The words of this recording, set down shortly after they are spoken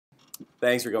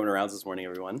Thanks for coming around this morning,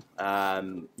 everyone.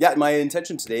 Yeah, my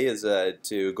intention today is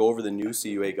to go over the new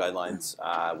CUA guidelines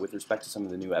with respect to some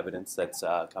of the new evidence that's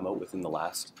come out within the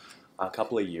last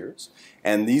couple of years.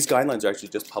 And these guidelines are actually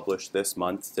just published this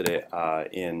month today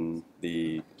in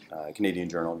the Canadian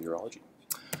Journal of Urology.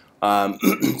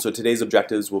 So today's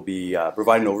objectives will be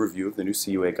provide an overview of the new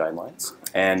CUA guidelines,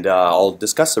 and I'll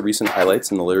discuss the recent highlights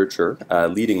in the literature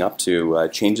leading up to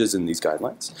changes in these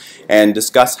guidelines, and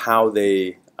discuss how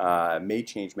they may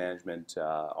change management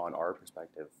on our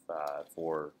perspective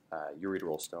for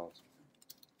ureteral stones.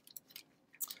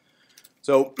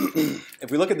 So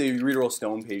if we look at the ureteral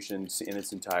stone patient in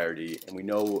its entirety, and we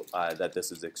know that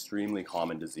this is an extremely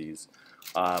common disease,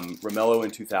 Ramello in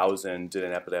 2000 did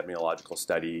an epidemiological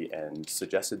study and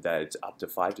suggested that up to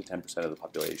 5 to 10% of the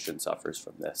population suffers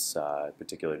from this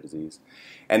particular disease.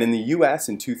 And in the US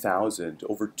in 2000,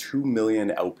 over 2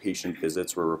 million outpatient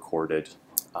visits were recorded.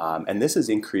 And this has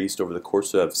increased over the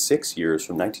course of 6 years,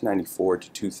 from 1994 to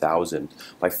 2000,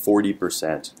 by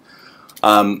 40%.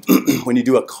 When you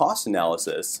do a cost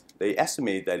analysis, they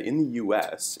estimate that in the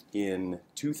US in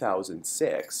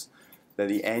 2006, that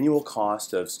the annual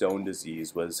cost of stone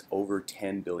disease was over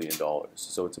 $10 billion.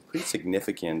 So it's a pretty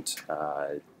significant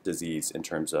disease in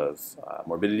terms of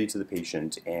morbidity to the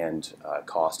patient and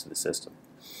cost to the system.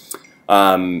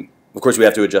 Of course, we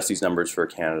have to adjust these numbers for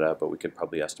Canada, but we could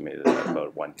probably estimate it at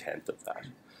about 1/10 of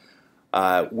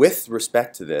that. With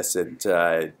respect to this, it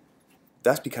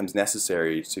thus becomes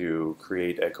necessary to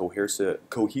create a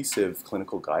cohesive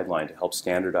clinical guideline to help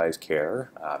standardize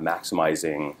care,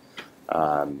 maximizing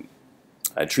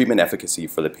treatment efficacy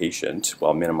for the patient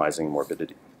while minimizing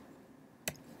morbidity.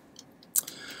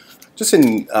 Just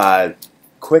in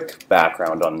quick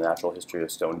background on the natural history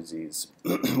of stone disease,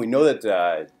 we know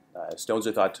that stones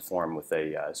are thought to form with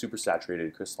a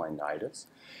supersaturated crystalline nidus,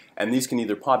 and these can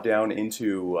either pop down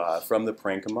into from the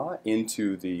parenchyma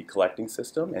into the collecting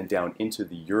system and down into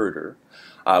the ureter,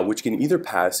 which can either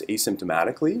pass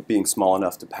asymptomatically, being small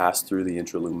enough to pass through the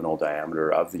intraluminal diameter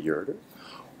of the ureter,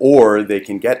 or they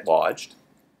can get lodged,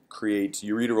 create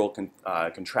ureteral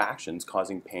contractions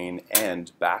causing pain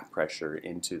and back pressure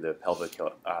into the pelvic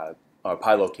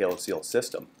pilocalical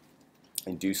system,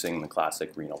 inducing the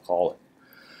classic renal colic.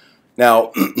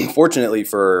 Now, fortunately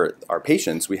for our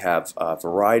patients, we have a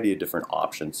variety of different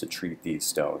options to treat these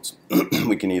stones.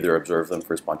 We can either observe them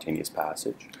for spontaneous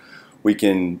passage. We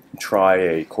can try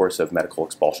a course of medical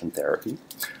expulsion therapy.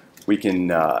 We can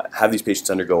have these patients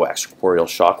undergo extracorporeal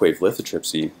shockwave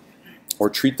lithotripsy, or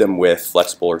treat them with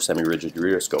flexible or semi-rigid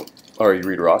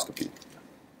ureteroscopy.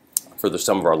 For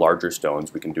some of our larger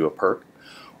stones, we can do a PERC,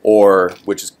 or,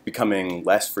 which is becoming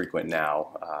less frequent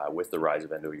now with the rise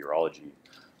of endourology,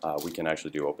 we can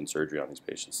actually do open surgery on these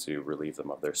patients to relieve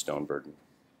them of their stone burden.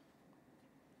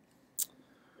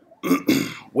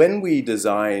 When we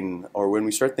design, or when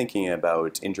we start thinking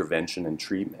about intervention and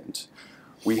treatment,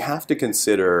 we have to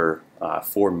consider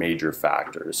 4 major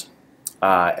factors.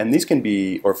 And these can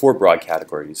be, or 4 broad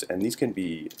categories, and these can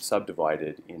be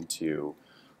subdivided into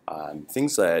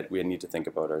things that we need to think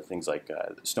about are things like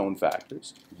stone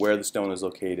factors, where the stone is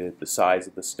located, the size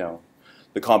of the stone,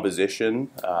 the composition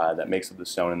that makes up the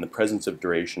stone, and the presence of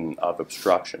duration of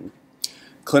obstruction.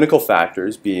 Clinical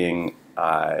factors being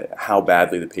how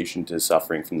badly the patient is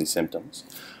suffering from these symptoms,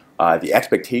 the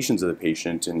expectations of the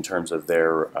patient in terms of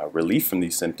their relief from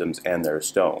these symptoms and their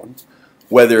stone,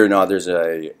 whether or not there's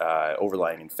a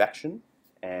overlying infection,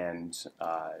 and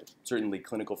certainly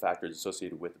clinical factors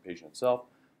associated with the patient itself,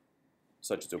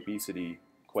 such as obesity,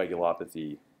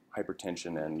 coagulopathy,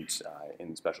 hypertension, and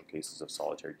in special cases of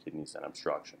solitary kidneys and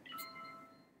obstruction.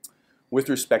 With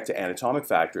respect to anatomic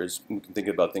factors, we can think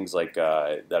about things like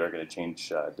that are going to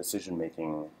change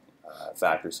decision-making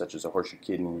factors, such as a horseshoe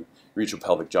kidney,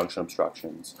 uretropelvic junction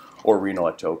obstructions, or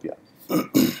renal ectopia.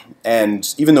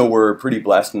 And even though we're pretty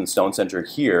blessed in the Stone Center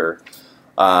here,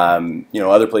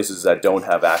 other places that don't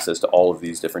have access to all of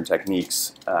these different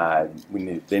techniques,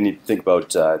 they need to think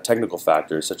about technical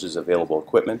factors such as available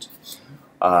equipment,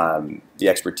 the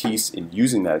expertise in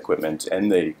using that equipment,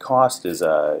 and the cost is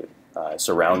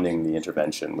surrounding the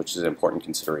intervention, which is an important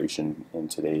consideration in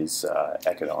today's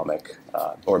economic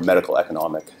or medical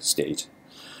economic state.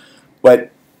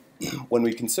 But when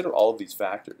we consider all of these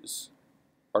factors,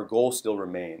 our goal still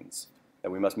remains that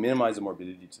we must minimize the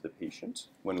morbidity to the patient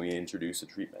when we introduce a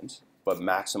treatment, but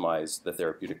maximize the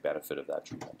therapeutic benefit of that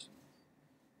treatment.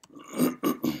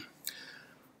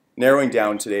 Narrowing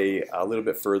down today a little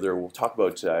bit further, we'll talk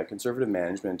about conservative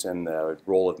management and the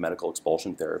role of medical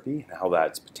expulsion therapy and how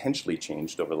that's potentially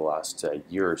changed over the last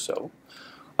year or so.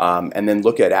 And then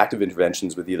look at active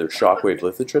interventions with either shockwave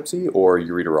lithotripsy or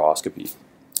ureteroscopy.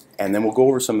 And then we'll go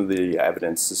over some of the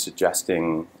evidence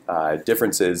suggesting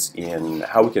differences in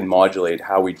how we can modulate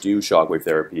how we do shockwave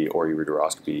therapy or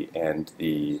ureteroscopy and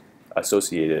the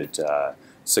associated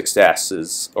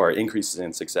successes or increases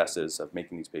in successes of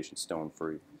making these patients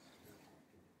stone-free.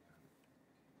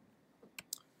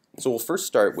 So we'll first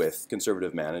start with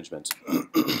conservative management.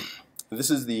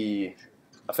 This is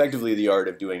effectively the art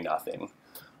of doing nothing.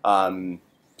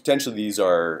 Potentially these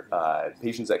are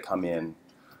patients that come in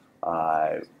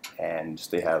and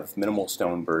they have minimal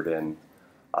stone burden.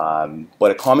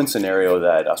 But a common scenario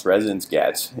that us residents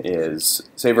get is,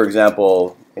 say for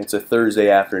example, it's a Thursday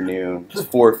afternoon, it's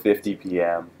 4:50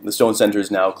 p.m., the stone center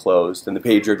is now closed, and the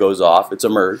pager goes off, it's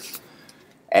emerged,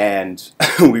 and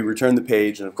we return the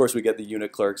page, and of course we get the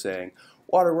unit clerk saying,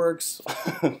 "Waterworks,"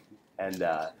 and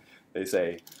they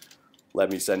say,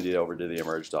 "Let me send you over to the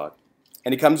emerge doc."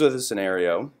 And he comes with a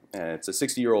scenario, and it's a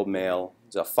 60-year-old male,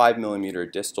 it's a 5-millimeter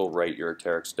distal right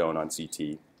ureteric stone on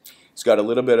CT. He's got a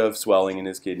little bit of swelling in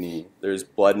his kidney, there's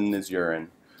blood in his urine,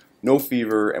 no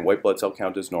fever, and white blood cell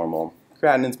count is normal.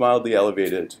 Creatinine's mildly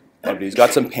elevated, and he's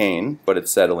got some pain, but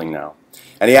it's settling now.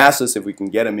 And he asks us if we can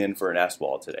get him in for an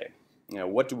S-wall today. You know,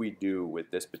 what do we do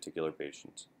with this particular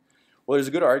patient? Well, there's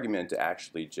a good argument to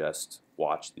actually just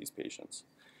watch these patients.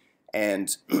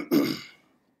 And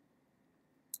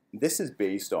this is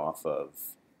based off of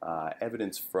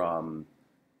evidence from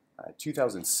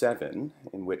 2007,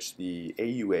 in which the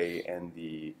AUA and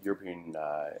the European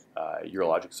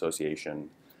Urologic Association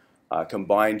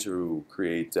combined to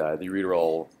create the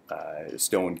ureteral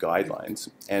stone guidelines.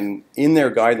 And in their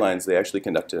guidelines, they actually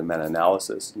conducted a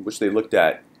meta-analysis in which they looked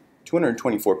at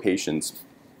 224 patients,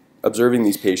 observing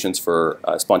these patients for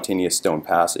spontaneous stone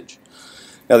passage.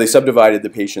 Now, they subdivided the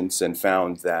patients and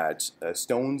found that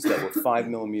stones that were 5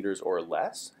 millimeters or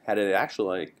less had an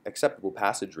actual acceptable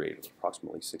passage rate of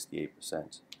approximately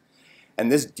 68%. And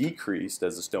this decreased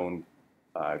as the stone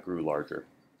grew larger,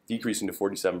 decreasing to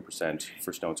 47%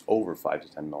 for stones over 5 to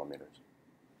 10 millimeters.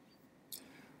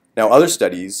 Now, other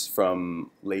studies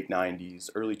from late 90s,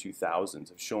 early 2000s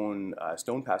have shown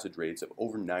stone passage rates of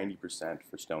over 90%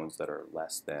 for stones that are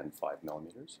less than 5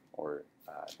 millimeters, or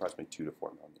approximately 2 to 4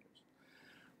 millimeters.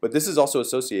 But this is also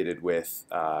associated with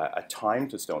a time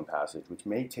to stone passage, which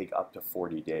may take up to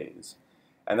 40 days.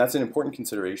 And that's an important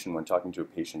consideration when talking to a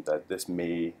patient, that this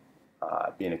may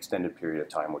be an extended period of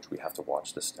time which we have to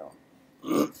watch the stone.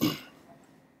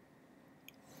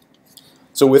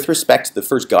 So with respect to the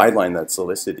first guideline that's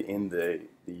listed in the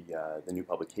new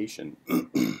publication,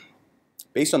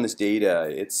 based on this data,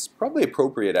 it's probably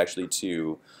appropriate actually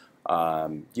to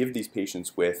give these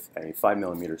patients with a 5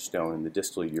 millimeter stone in the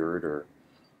distal ureter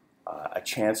a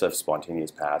chance of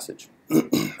spontaneous passage,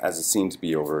 as it seems to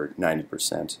be over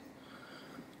 90%.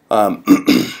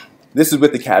 This is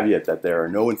with the caveat that there are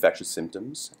no infectious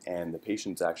symptoms and the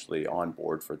patient's actually on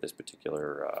board for this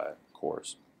particular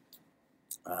course.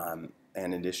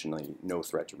 And additionally, no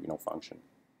threat to renal function.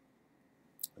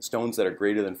 Stones that are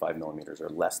greater than 5 millimeters are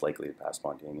less likely to pass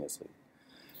spontaneously,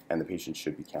 and the patient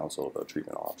should be counseled about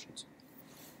treatment options.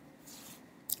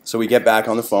 So we get back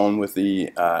on the phone with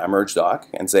the emerge doc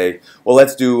and say, well,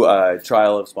 let's do a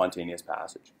trial of spontaneous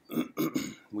passage.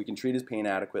 We can treat his pain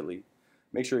adequately,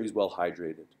 make sure he's well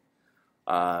hydrated,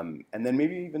 and then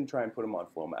maybe even try and put him on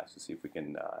Flomax to see if we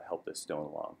can help this stone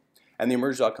along. And the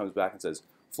emerge doc comes back and says,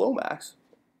 Flomax?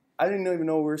 I didn't even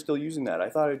know we were still using that. I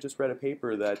thought I just read a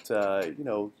paper that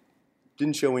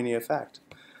didn't show any effect.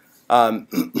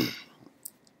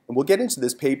 We'll get into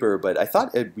this paper, but I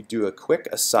thought we'd do a quick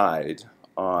aside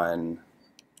on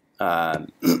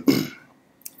the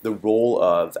role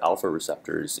of alpha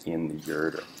receptors in the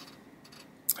ureter,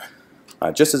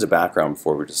 just as a background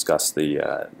before we discuss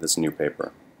this new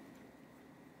paper.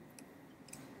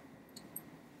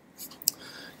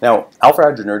 Now, alpha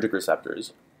adrenergic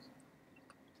receptors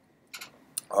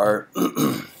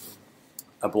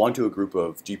belong to a group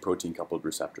of G protein coupled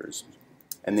receptors,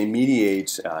 and they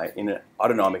mediate in an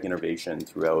autonomic innervation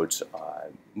throughout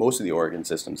most of the organ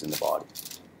systems in the body.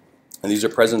 And these are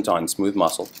present on smooth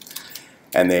muscle,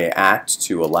 and they act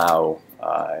to allow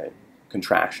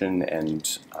contraction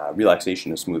and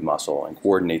relaxation of smooth muscle and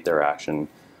coordinate their action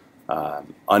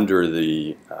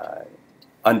under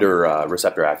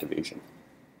receptor activation.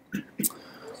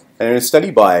 And in a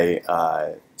study by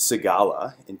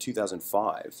Segala in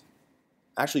 2005,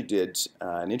 actually did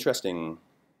an interesting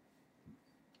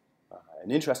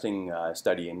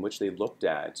study in which they looked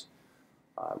at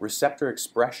receptor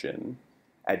expression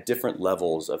at different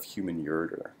levels of human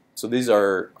ureter. So these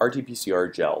are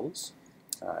RT-PCR gels,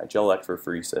 gel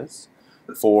electrophoresis,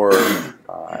 for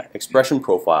expression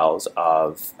profiles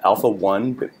of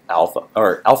alpha-1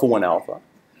 alpha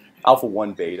alpha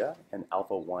 1 beta and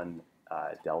alpha 1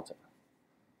 delta,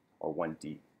 or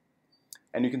 1D.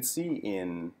 And you can see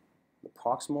in the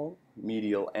proximal,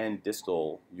 medial, and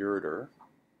distal ureter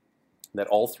that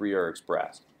all three are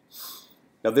expressed.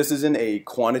 Now this isn't a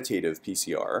quantitative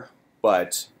PCR,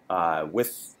 but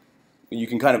you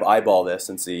can kind of eyeball this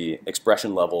and see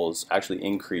expression levels actually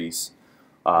increase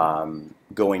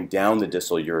going down the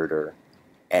distal ureter,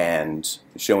 and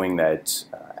showing that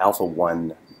alpha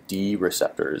 1D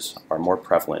receptors are more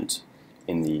prevalent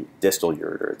in the distal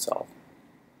ureter itself.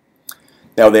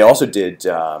 Now they also did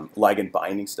ligand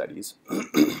binding studies,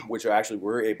 which are actually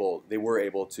were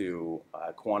able to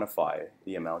quantify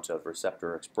the amount of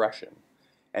receptor expression,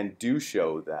 and do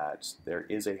show that there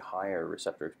is a higher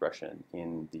receptor expression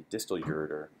in the distal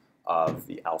ureter of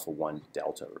the alpha 1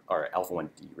 delta or alpha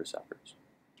 1D receptors.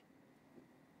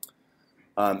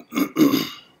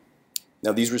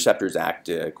 Now these receptors act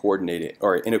coordinated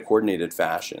or in a coordinated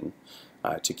fashion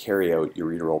to carry out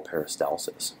ureteral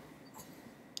peristalsis.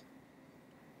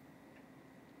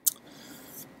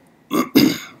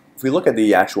 If we look at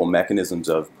the actual mechanisms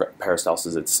of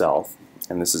peristalsis itself,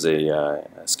 and this is a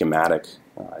schematic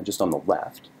just on the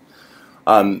left,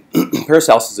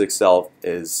 peristalsis itself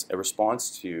is a response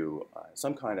to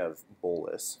some kind of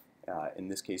bolus, in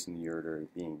this case in the ureter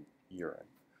being urine,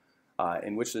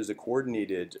 in which there's a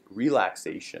coordinated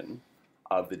relaxation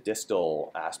of the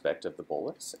distal aspect of the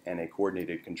bolus and a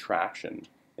coordinated contraction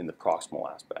in the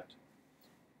proximal aspect.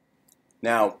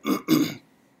 Now,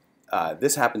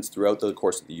 this happens throughout the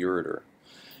course of the ureter,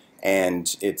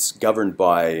 and it's governed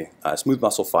by smooth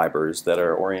muscle fibers that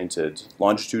are oriented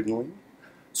longitudinally,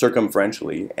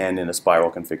 circumferentially, and in a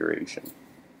spiral configuration.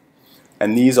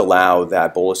 And these allow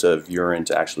that bolus of urine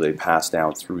to actually pass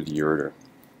down through the ureter.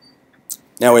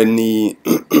 Now, in the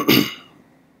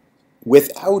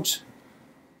without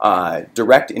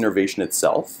direct innervation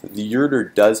itself, the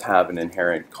ureter does have an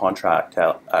inherent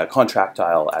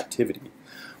contractile activity,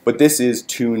 but this is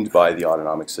tuned by the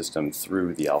autonomic system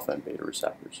through the alpha and beta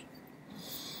receptors.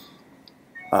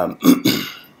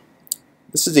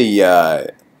 This is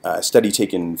a study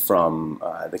taken from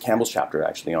the Campbell's chapter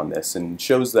actually on this, and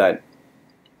shows that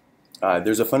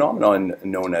there's a phenomenon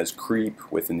known as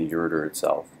creep within the ureter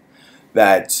itself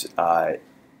that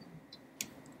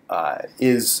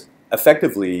is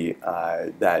effectively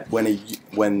that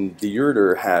when the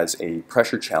ureter has a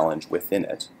pressure challenge within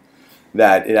it,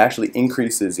 that it actually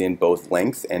increases in both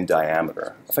length and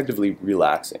diameter, effectively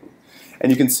relaxing.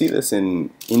 And you can see this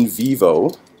in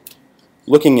vivo,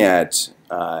 looking at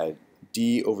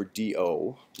D over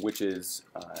DO, which is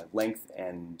length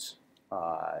and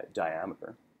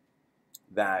diameter,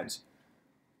 that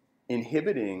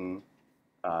inhibiting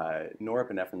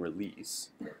norepinephrine release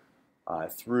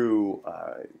through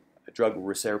drug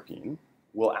reserpine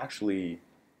will actually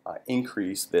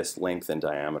increase this length and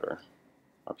diameter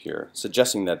up here,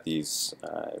 suggesting that these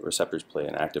receptors play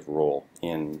an active role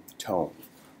in tone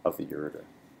of the ureter.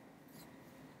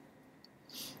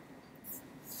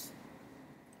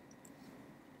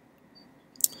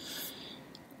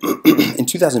 In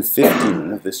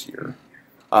 2015 of this year,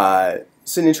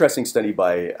 it's an interesting study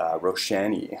by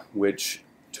Roshani, which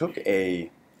took an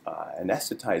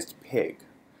anesthetized pig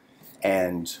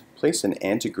and placed an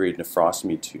antegrade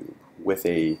nephrostomy tube with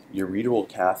a ureteral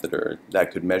catheter that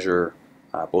could measure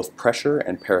both pressure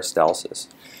and peristalsis.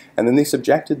 And then they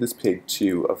subjected this pig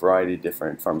to a variety of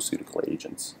different pharmaceutical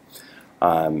agents,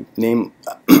 namely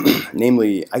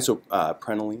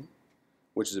isoprenaline,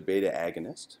 which is a beta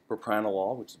agonist,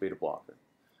 propranolol, which is a beta blocker,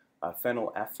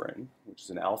 phenylephrine, which is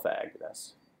an alpha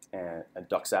agonist, and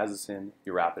doxazosin,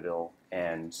 urapidil,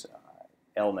 and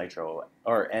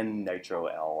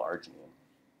N-nitro-L-arginine.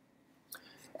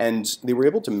 And they were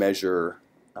able to measure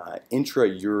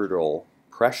intraureteral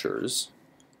pressures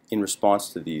in response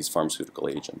to these pharmaceutical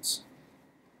agents.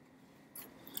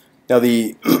 Now,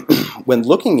 when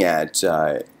looking at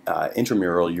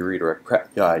intramural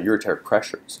ureteric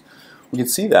pressures, we can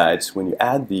see that when you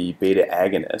add the beta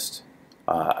agonist,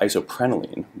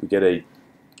 isoprenaline, we get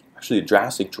actually a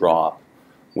drastic drop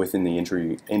within the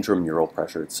intramural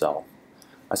pressure itself,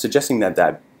 suggesting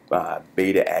that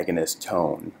beta agonist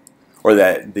tone, or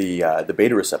that the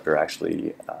beta receptor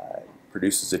actually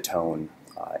produces a tone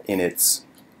in its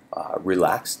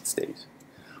relaxed state.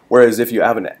 Whereas if you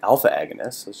have an alpha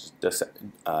agonist, such as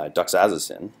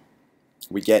doxazosin,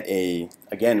 we get a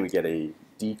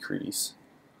decrease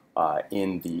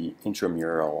in the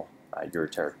intramural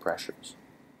ureteric pressures.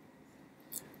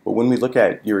 But when we look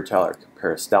at ureteric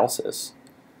peristalsis,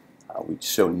 we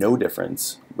show no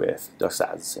difference with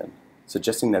doxazosin,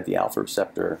 suggesting that the alpha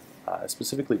receptor,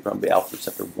 specifically from the alpha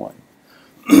receptor 1,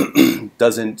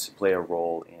 doesn't play a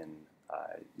role in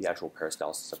the actual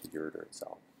peristalsis of the ureter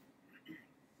itself.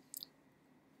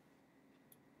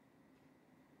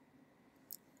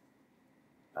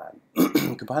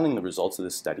 Compiling the results of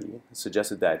this study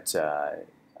suggested that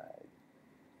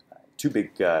three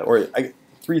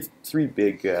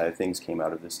big things came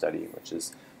out of this study, which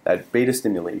is that beta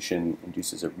stimulation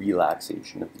induces a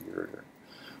relaxation of the ureter,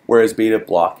 whereas beta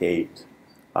blockade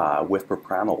with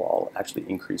propranolol actually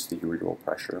increased the ureteral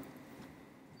pressure.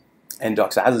 And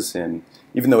doxazosin,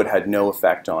 even though it had no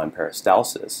effect on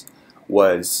peristalsis,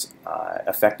 was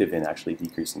effective in actually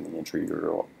decreasing the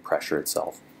intraureteral pressure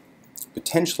itself,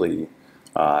 potentially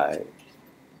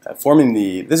forming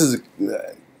the.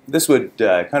 This would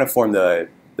kind of form the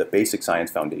basic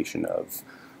science foundation of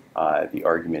the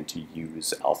argument to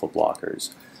use alpha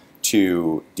blockers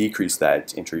to decrease that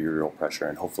intraureteral pressure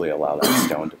and hopefully allow that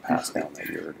stone to pass down the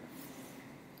ureter.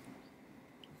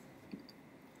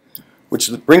 Which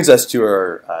brings us to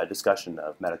our discussion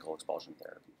of medical expulsion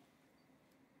therapy.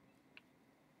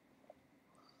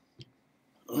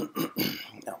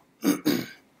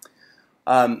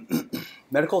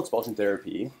 Medical expulsion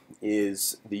therapy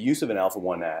is the use of an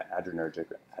alpha-1 adrenergic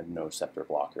adrenoreceptor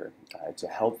blocker to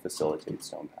help facilitate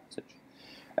stone passage.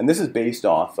 And this is based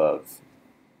off of,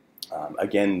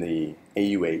 again, the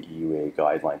AUA-EUA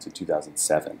guidelines in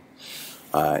 2007,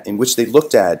 in which they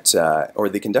looked at, or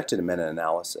they conducted a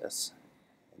meta-analysis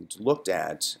and looked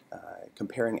at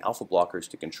comparing alpha blockers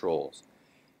to controls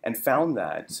and found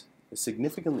that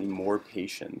significantly more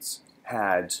patients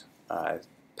had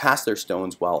passed their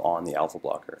stones while on the alpha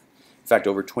blocker. In fact,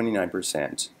 over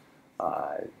 29%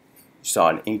 saw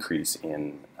an increase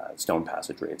in stone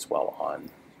passage rates while on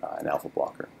an alpha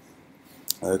blocker.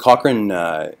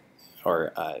 Kampschroer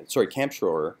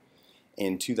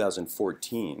in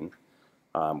 2014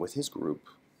 with his group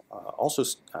also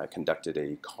conducted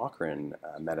a Cochrane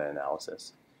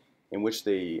meta-analysis in which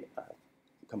they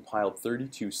compiled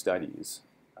 32 studies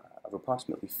of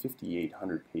approximately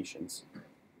 5,800 patients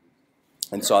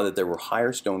and saw that there were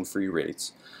higher stone-free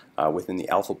rates within the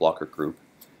alpha blocker group,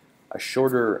 a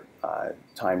shorter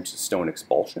time to stone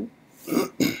expulsion,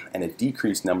 and a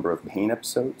decreased number of pain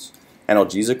episodes,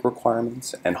 analgesic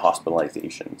requirements, and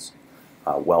hospitalizations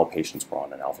while patients were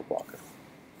on an alpha blocker.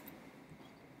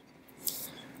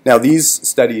 Now, these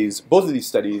studies, both of these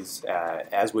studies,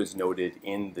 as was noted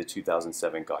in the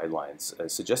 2007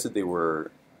 guidelines, suggested they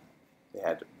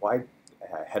had wide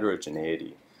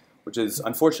heterogeneity, which is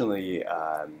unfortunately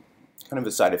kind of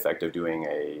a side effect of doing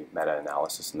a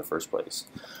meta-analysis in the first place.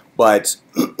 But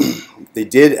they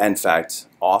did, in fact,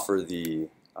 offer the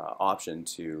option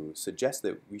to suggest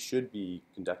that we should be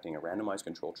conducting a randomized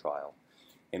control trial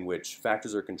in which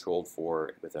factors are controlled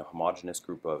for with a homogeneous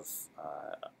group of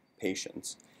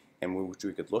patients, and which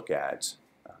we could look at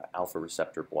alpha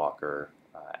receptor blocker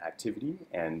activity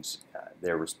and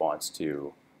their response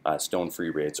to stone-free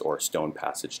rates or stone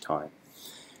passage time.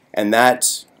 And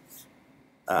that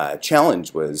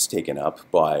challenge was taken up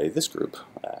by this group,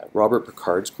 Robert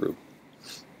Picard's group.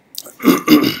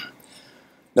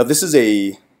 Now, this is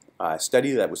a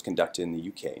study that was conducted in the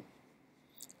UK,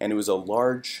 and it was a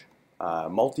large,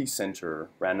 multi-center,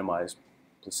 randomized,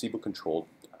 placebo-controlled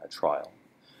trial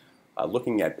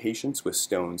looking at patients with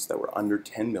stones that were under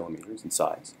 10 millimeters in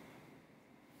size.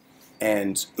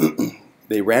 And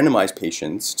they randomized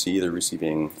patients to either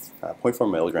receiving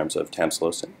 0.4 milligrams of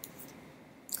tamsulosin,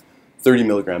 30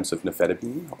 milligrams of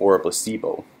nifedipine, or a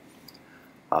placebo,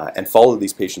 and followed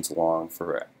these patients along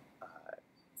for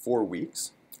 4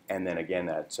 weeks, and then again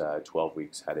at 12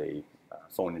 weeks had a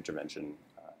phone intervention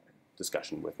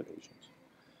discussion with the patients.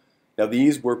 Now,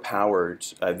 these were powered,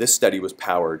 this study was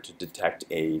powered to detect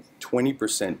a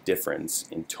 20% difference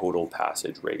in total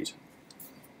passage rate.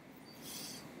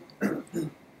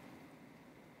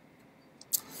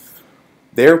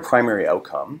 Their primary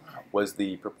outcome was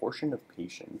the proportion of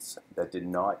patients that did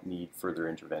not need further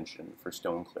intervention for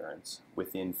stone clearance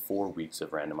within 4 weeks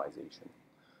of randomization.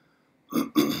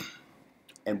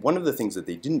 And one of the things that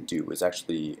they didn't do was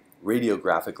actually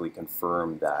radiographically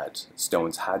confirm that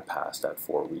stones had passed at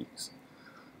 4 weeks.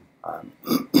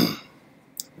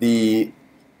 The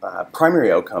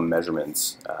primary outcome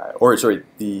measurements,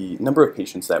 the number of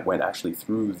patients that went actually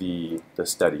through the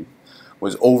study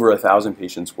was over 1,000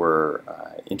 patients were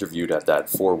interviewed at that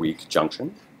 4-week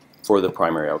junction for the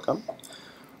primary outcome,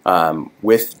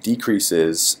 with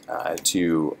decreases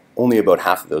to only about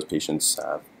half of those patients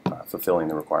fulfilling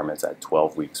the requirements at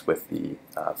 12 weeks with the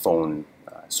phone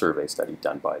survey study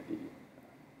done by the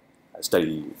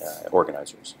study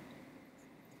organizers.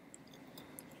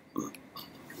 Can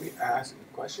we ask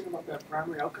a question about that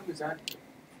primary outcome? Is that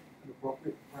an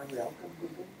appropriate primary outcome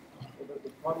grouping? Well, the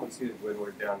problem we see is when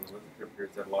we're down the literature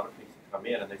is that a lot of patients come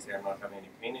in and they say, I'm not having any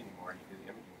pain anymore, and you do the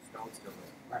imaging, the stone's still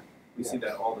there. Right. We see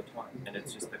that all the time, and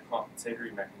it's just the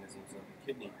compensatory mechanisms of the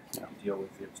kidney to deal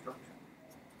with the obstruction.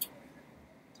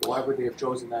 So why would they have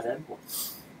chosen that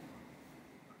endpoint?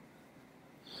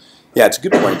 Yeah, it's a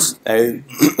good point, and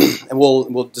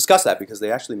we'll discuss that because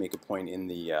they actually make a point in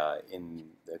the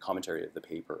commentary of the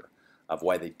paper of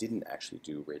why they didn't actually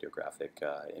do radiographic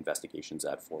investigations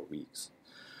at 4 weeks.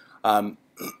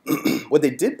 What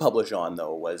they did publish on,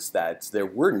 though, was that there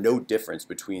were no difference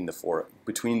between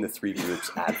the three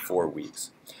groups at 4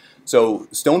 weeks. So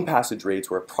stone passage rates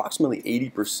were approximately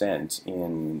 80%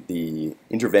 in the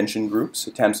intervention groups,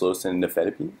 tamsulosin and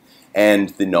nifedipine, and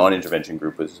the non-intervention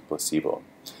group was placebo.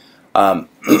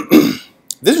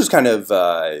 This was kind of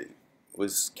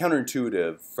was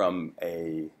counterintuitive from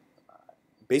a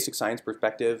basic science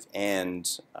perspective,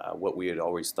 and what we had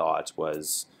always thought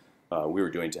was we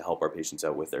were doing to help our patients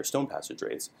out with their stone passage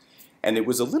rates. And it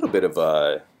was a little bit of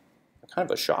a kind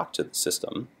of a shock to the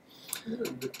system.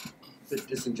 The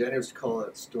disingenuous to call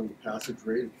it stone passage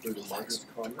rate for the Marcus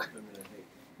comment. I mean,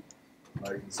 I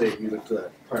think you can say if you look to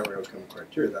that primary outcome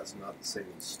criteria, that's not the same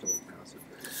as stone passage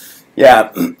rate.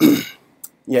 Yeah,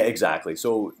 yeah, exactly.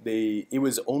 So it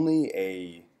was only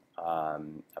a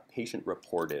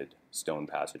patient-reported stone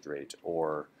passage rate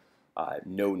or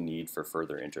no need for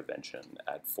further intervention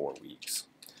at 4 weeks.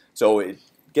 So it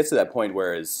gets to that point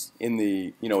whereas in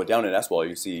the, down at SWAL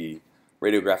you see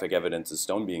radiographic evidence of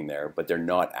stone being there, but they're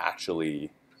not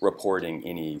actually reporting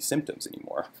any symptoms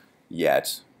anymore.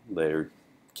 Yet their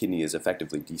kidney is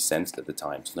effectively desensed at the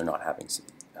time, so they're not having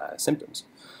symptoms,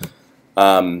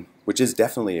 which is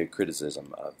definitely a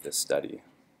criticism of this study.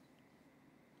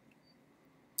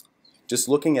 Just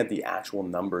looking at the actual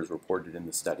numbers reported in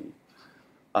the study,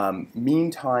 mean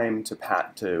time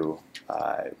to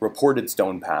reported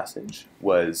stone passage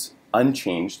was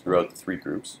unchanged throughout the three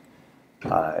groups,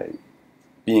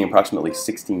 being approximately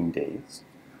 16 days.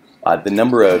 The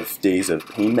number of days of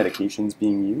pain medications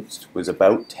being used was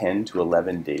about 10 to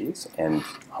 11 days and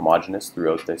homogeneous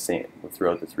throughout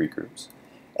the three groups.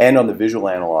 And on the visual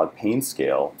analog pain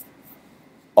scale,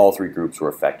 all three groups were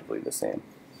effectively the same.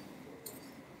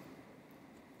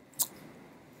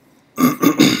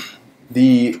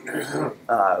 The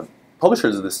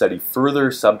publishers of the study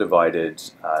further subdivided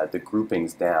the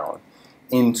groupings down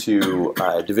into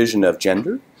a division of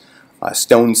gender,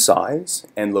 stone size,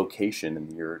 and location in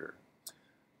the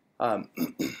ureter.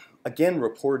 Again,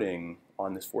 reporting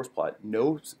on this force plot,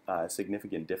 no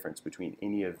significant difference between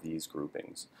any of these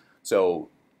groupings. So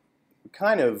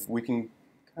we can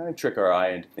kind of trick our eye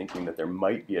into thinking that there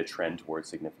might be a trend towards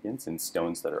significance in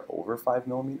stones that are over 5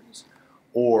 millimeters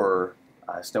or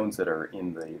stones that are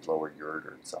in the lower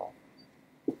ureter itself.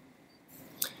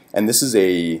 And this is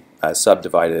a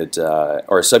subdivided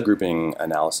or a subgrouping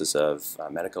analysis of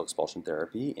medical expulsion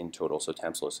therapy in total, so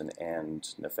tamsulosin and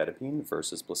nifedipine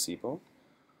versus placebo.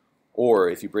 Or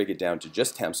if you break it down to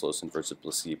just tamsulosin versus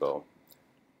placebo,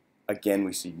 again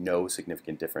we see no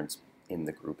significant difference in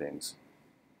the groupings.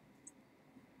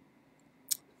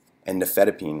 And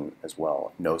nifedipine as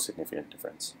well, no significant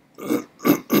difference.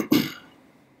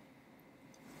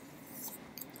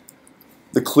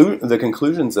 The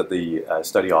conclusions that the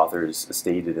study authors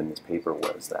stated in this paper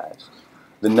was that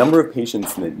the number of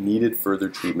patients that needed further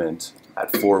treatment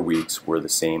at 4 weeks were the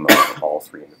same of all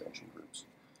three intervention groups,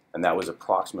 and that was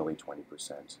approximately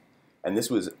 20%. And this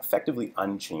was effectively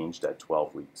unchanged at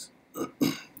 12 weeks.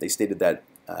 They stated that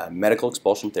medical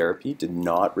expulsion therapy did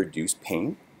not reduce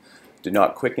pain, did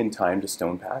not quicken time to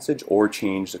stone passage, or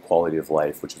change the quality of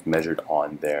life, which was measured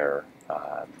on their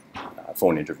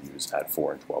phone interviews at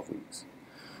 4 and 12 weeks.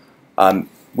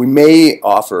 We may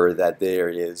offer that there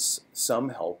is some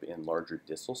help in larger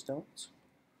distal stones,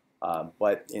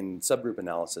 but in subgroup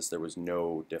analysis there was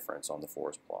no difference on the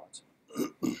forest plots.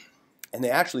 And they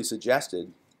actually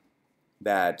suggested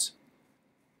that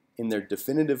in their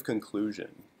definitive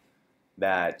conclusion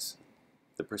that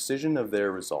the precision of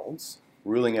their results,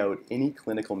 ruling out any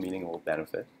clinical meaningful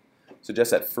benefit,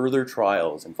 suggests that further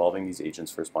trials involving these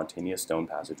agents for spontaneous stone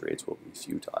passage rates will be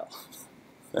futile.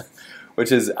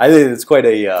 Which is, I think, that's quite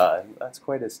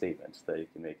a statement that you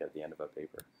can make at the end of a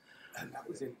paper. And that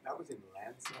was in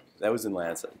Lancet. That was in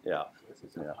Lancet, yeah. This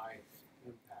is a high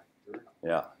impact journal.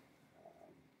 Yeah.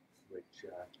 Which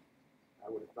I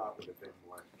would have thought would have been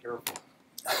more careful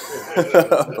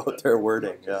about their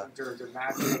wording, yeah. In terms of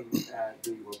matching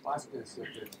the robustness of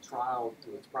the trial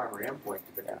to its primary endpoint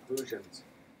to the conclusions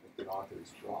that the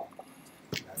authors draw.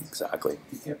 Exactly.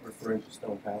 You kept referring to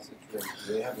stone passage rate.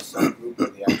 Do they have a subgroup where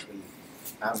they actually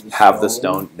have the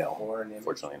stone? No, or an image?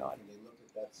 unfortunately not. Can they look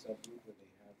at that subgroup where they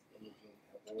have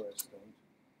imaging or a stone?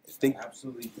 I think,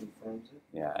 Absolutely confirms it.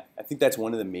 yeah, I think that's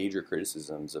one of the major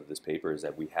criticisms of this paper is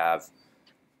that we have,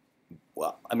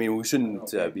 well, I mean, we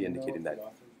shouldn't be indicating that.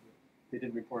 They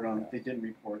didn't report on. They didn't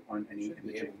report on any Should be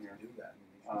imaging able here. to do that.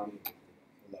 I mean, they should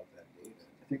be able to pull out that data.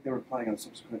 I think they were planning on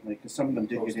subsequently, because some of them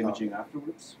did get Post-hoc. imaging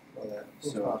afterwards. Well, that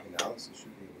So- post-hoc analysis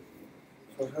should be able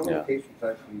to do it. So how Yeah. many patients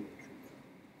actually need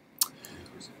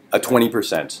treatment? A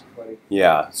 20%. 20.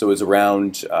 Yeah, so it was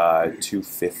around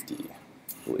 250, I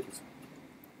believe.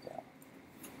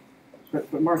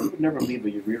 But Mark, you would never leave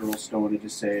a ureteral stone and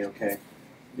just say, okay,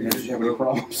 you know, did you have any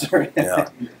problems? Sorry. Yeah.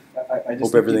 I just Hope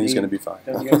think everything's you going to need- be fine.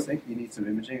 Don't you guys think you need some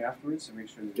imaging afterwards to make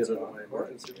sure that Get it's it on gone? my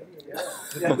emergency.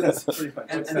 Yeah, that's pretty much.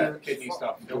 And What's then that? Kidney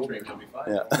stop filtering, you'll be fine.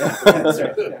 Yeah. Yeah, that's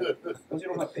right, yeah. As long as you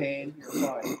don't have pain, you're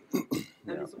fine.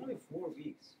 Yeah. And it's only 4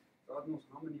 weeks. God knows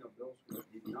how many of those who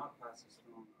did not pass the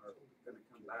stone are going to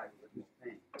come back with more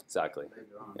pain Exactly.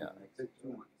 later on Yeah. in the next 2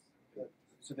 months.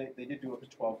 So they did do up to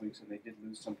 12 weeks, and they did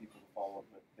lose some people to follow up,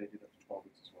 but they did up to 12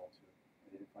 weeks as well, too.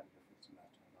 They didn't find a difference in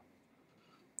that time.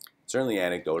 Certainly,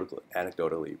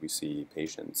 anecdotally, we see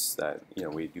patients that, you know,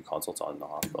 we do consults on in the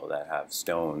hospital that have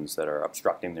stones that are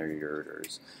obstructing their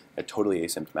ureters. They're totally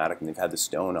asymptomatic, and they've had the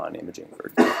stone on imaging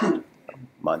for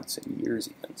months and years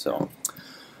even. So,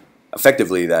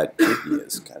 effectively, that kidney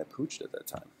is kind of pooched at that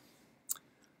time.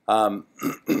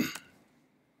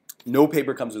 No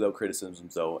paper comes without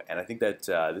criticisms, though, and I think that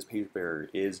this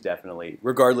paper is definitely,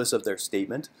 regardless of their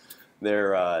statement,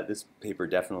 this paper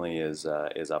definitely is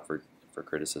up for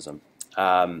criticism.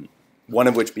 One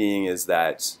of which being is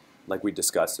that, like we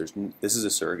discussed, this is a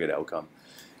surrogate outcome,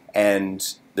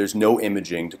 and there's no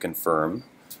imaging to confirm,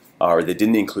 or they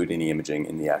didn't include any imaging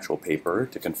in the actual paper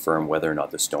to confirm whether or not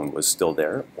the stone was still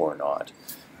there or not,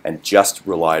 and just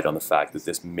relied on the fact that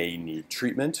this may need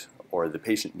treatment, or the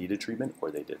patient needed treatment, or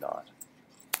they did not.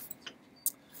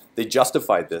 They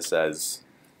justified this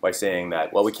by saying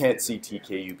that, well, we can't see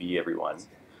TKUB, everyone,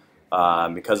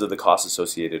 because of the costs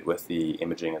associated with the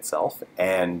imaging itself,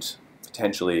 and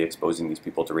potentially exposing these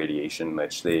people to radiation,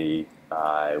 which they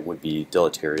would be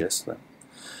deleterious.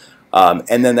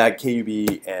 And then that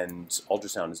KUB and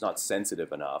ultrasound is not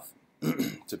sensitive enough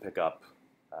to pick up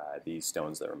these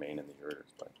stones that remain in the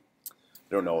ureters. But I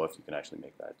don't know if you can actually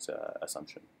make that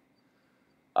assumption.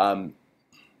 I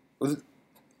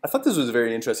thought this was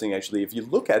very interesting, actually. If you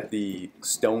look at the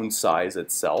stone size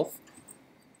itself,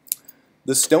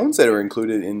 the stones that are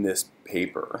included in this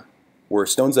paper were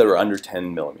stones that are under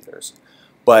 10 millimeters.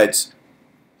 But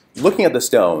looking at the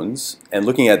stones and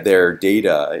looking at their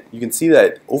data, you can see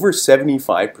that over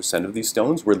 75% of these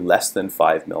stones were less than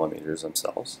 5 millimeters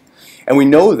themselves. And we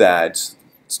know that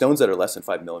stones that are less than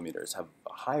 5 millimeters have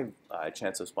a high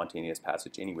chance of spontaneous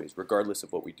passage anyways, regardless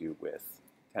of what we do with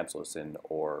tamsulosin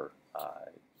or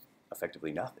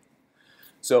effectively nothing.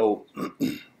 So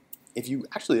if you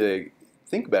actually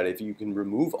think about it, if you can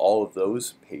remove all of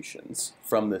those patients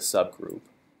from this subgroup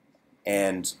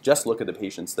and just look at the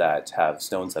patients that have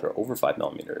stones that are over 5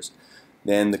 millimeters,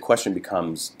 then the question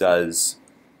becomes, does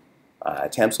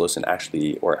tamsulosin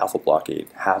actually, or alpha blockade,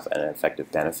 have an effective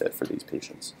benefit for these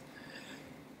patients?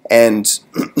 And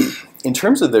in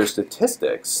terms of their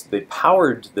statistics, they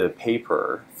powered the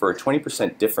paper for a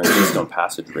 20% difference in stone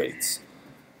passage rates.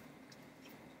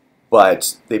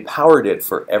 But they powered it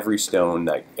for every stone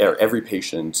or every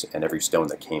patient and every stone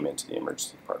that came into the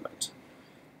emergency department.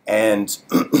 And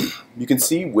you can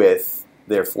see with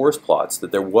their forest plots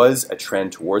that there was a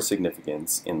trend towards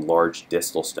significance in large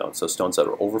distal stones, so stones that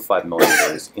are over 5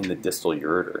 millimeters in the distal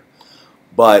ureter.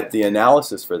 But the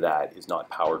analysis for that is not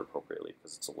powered appropriately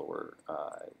because it's a lower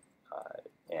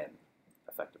N,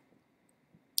 effectively.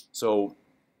 So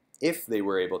if they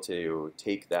were able to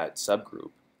take that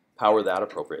subgroup, power that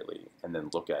appropriately, and then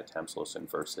look at tamsulosin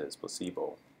versus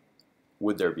placebo,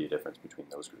 would there be a difference between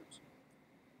those groups?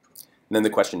 And then the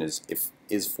question is,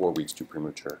 is 4 weeks too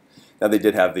premature? Now, they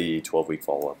did have the 12-week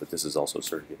follow-up, but this is also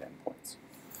surrogate endpoints.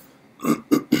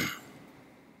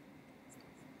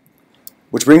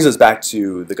 Which brings us back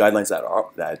to the guidelines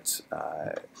that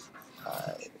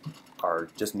are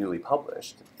just newly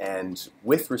published. And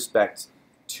with respect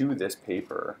to this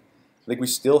paper, I think we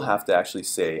still have to actually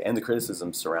say, and the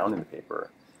criticisms surrounding the paper,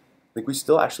 I think we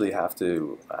still actually have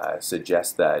to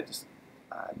suggest that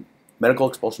medical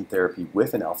expulsion therapy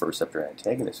with an alpha receptor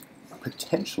antagonist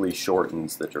potentially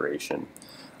shortens the duration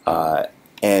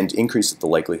and increases the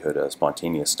likelihood of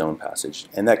spontaneous stone passage.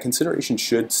 And that consideration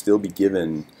should still be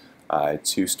given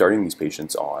to starting these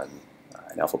patients on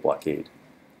an alpha blockade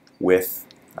with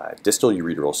distal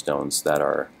ureteral stones that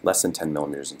are less than 10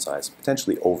 millimeters in size,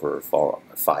 potentially over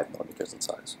 5 millimeters in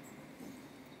size.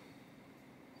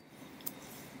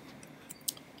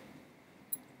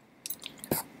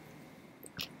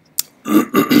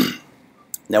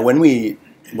 Now, when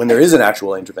there is an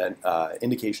actual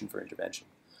indication for intervention,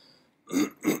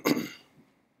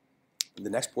 the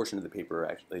next portion of the paper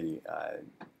actually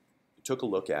took a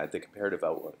look at the comparative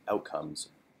outcomes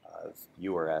of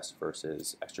URS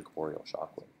versus extracorporeal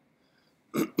shockwave.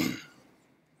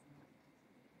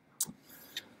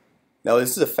 Now,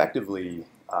 this is effectively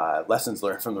lessons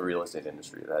learned from the real estate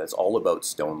industry, that it's all about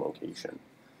stone location.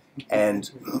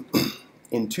 And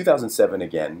in 2007,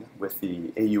 again, with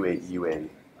the AUA EUA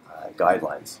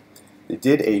guidelines, they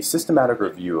did a systematic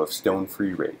review of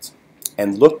stone-free rates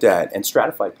and looked at and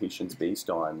stratified patients based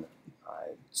on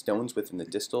stones within the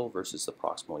distal versus the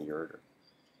proximal ureter.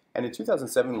 And in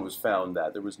 2007, it was found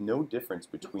that there was no difference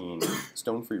between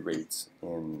stone-free rates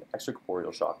in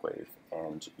extracorporeal shockwave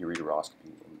and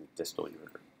ureteroscopy in the distal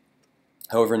ureter.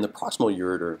 However, in the proximal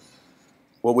ureter,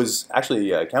 what was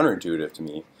actually counterintuitive to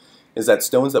me is that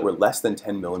stones that were less than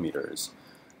 10 millimeters,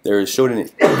 there showed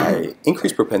an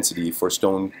increased propensity for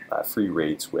stone-free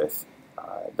rates with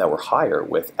that were higher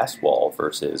with S-wall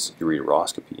versus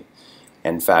ureteroscopy.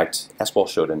 In fact, S-wall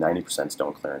showed a 90%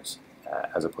 stone clearance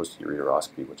as opposed to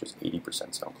ureteroscopy, which is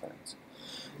 80% stone clearance.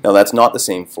 Now, that's not the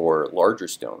same for larger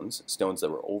stones, stones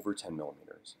that were over 10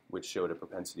 millimeters, which showed a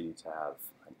propensity to have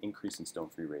an increase in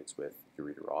stone-free rates with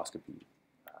ureteroscopy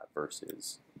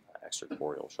versus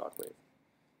extracorporeal shockwave.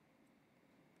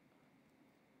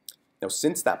 Now,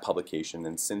 since that publication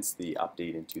and since the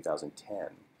update in 2010,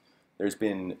 there's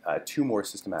been 2 more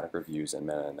systematic reviews and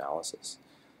meta-analysis.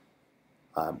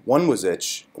 One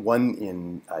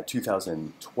in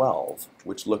 2012,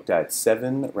 which looked at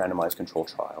 7 randomized control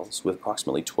trials with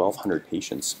approximately 1,200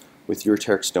 patients with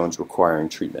ureteric stones requiring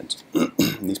treatment.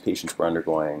 These patients were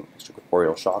undergoing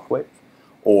extracorporeal shockwave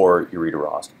or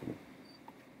ureteroscopy.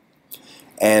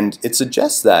 And it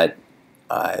suggests that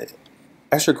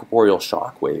extracorporeal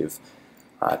shockwave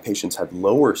patients had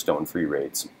lower stone-free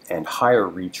rates and higher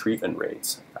retreatment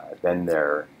rates than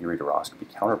their ureteroscopy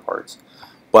counterparts,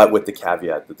 but with the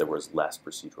caveat that there was less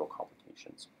procedural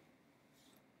complications.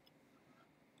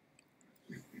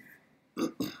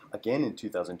 Again, in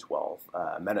 2012,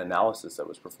 a meta-analysis that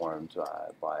was performed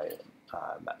by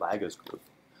Matt Laga's group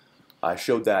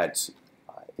showed that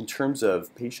in terms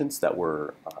of patients that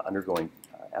were undergoing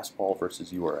S-wall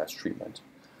versus URS treatment,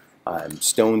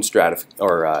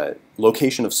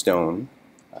 location of stone,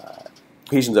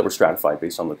 patients that were stratified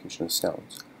based on location of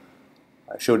stones,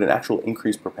 showed an actual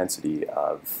increased propensity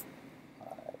of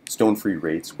stone-free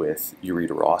rates with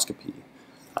ureteroscopy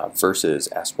versus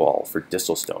S-wall for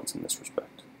distal stones in this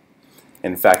respect.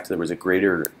 In fact, there was a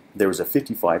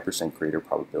 55% greater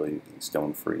probability of being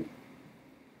stone-free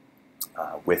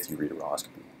with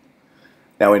ureteroscopy.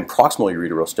 Now, in proximal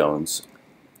ureteral stones,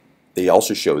 they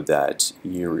also showed that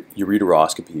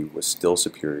ureteroscopy was still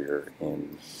superior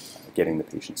in getting the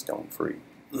patient stone-free.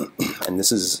 And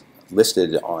this is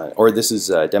listed on, or this is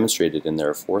demonstrated in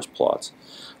their forest plots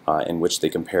in which they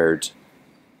compared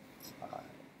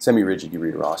semi-rigid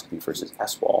ureteroscopy versus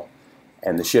S-wall.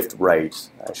 And the shift right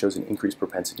shows an increased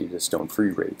propensity to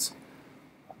stone-free rates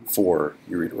for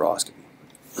ureteroscopy.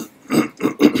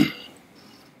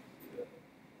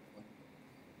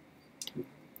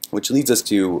 Which leads us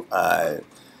to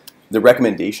the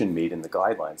recommendation made in the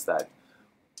guidelines that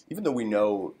even though we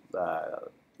know the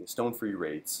stone-free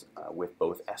rates with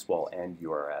both S-wall and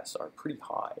URS are pretty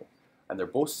high, and they're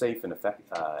both safe and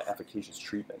efficacious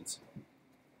treatments,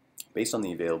 based on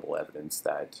the available evidence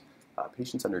that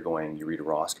patients undergoing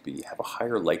ureteroscopy have a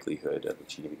higher likelihood of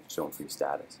achieving stone-free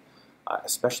status,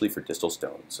 especially for distal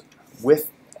stones, with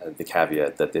the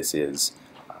caveat that this is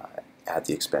at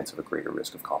the expense of a greater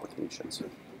risk of complications.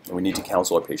 And we need to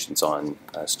counsel our patients on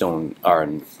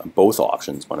on both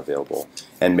options when available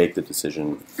and make the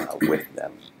decision with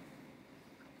them.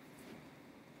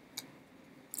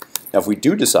 Now, if we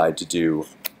do decide to do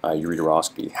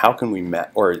ureteroscopy, how can we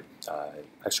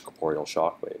extracorporeal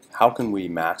shockwave? How can we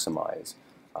maximize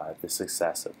the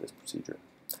success of this procedure?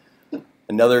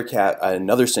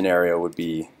 Another scenario would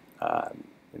be,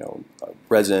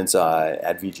 residents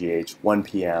at VGH, 1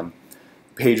 p.m.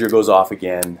 Pager goes off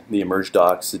again. The emerge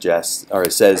doc says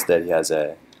that he has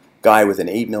a guy with an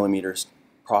 8 millimeter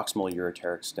proximal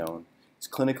ureteric stone. He's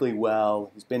clinically well.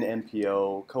 He's been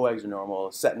NPO. Coags are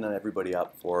normal. Setting everybody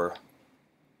up for.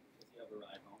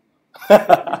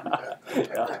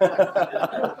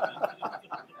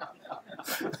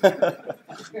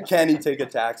 Can he take a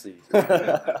taxi?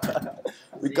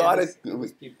 We got it.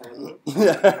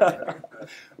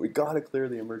 We gotta clear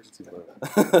the emergency room.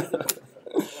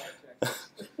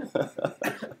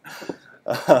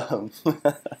 um,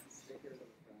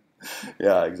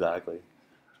 yeah, exactly.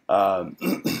 But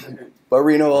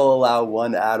Reno will allow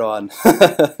one add-on.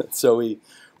 So we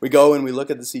go and we look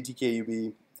at the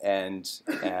CTKUB and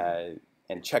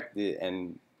check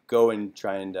and go and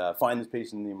try and find this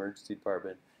patient in the emergency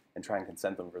department and try and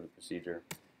consent them for the procedure.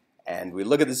 And we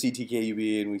look at the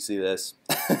CTKUB and we see this,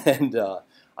 and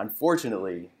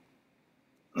unfortunately,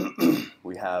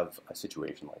 we have a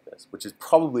situation like this, which is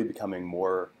probably becoming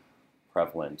more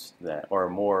prevalent than, or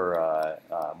more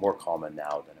common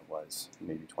now than it was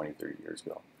maybe 20, 30 years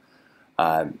ago.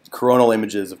 Coronal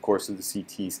images, of course, of the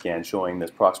CT scan showing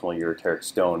this proximal ureteric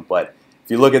stone, but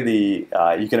if you look at the,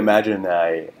 you can imagine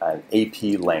an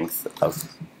AP length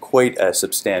of quite a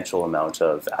substantial amount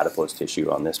of adipose tissue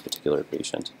on this particular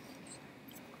patient.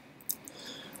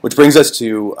 Which brings us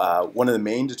to one of the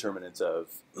main determinants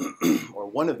of, or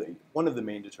one of the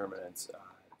main determinants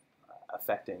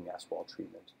affecting S-wall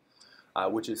treatment,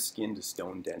 which is skin to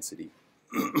stone density,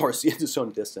 or skin to stone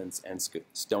distance and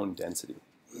stone density.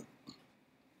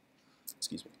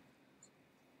 Excuse me.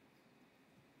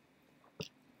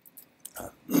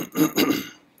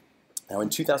 Now, in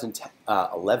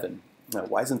 2011,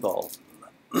 Wiesenthal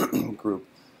group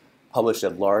published a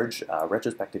large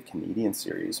retrospective Canadian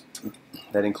series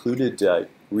that included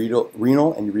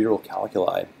renal and ureteral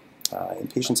calculi in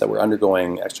patients that were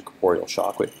undergoing extracorporeal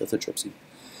shockwave lithotripsy,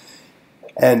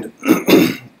 and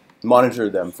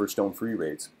monitored them for stone-free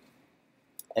rates,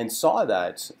 and saw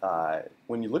that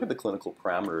when you look at the clinical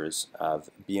parameters of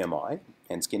BMI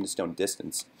and skin-to-stone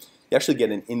distance, you actually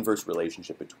get an inverse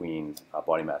relationship between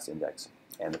body mass index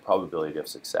and the probability of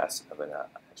success of an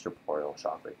extracorporeal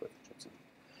shockwave lithotripsy.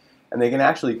 And they can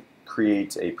actually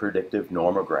create a predictive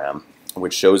normogram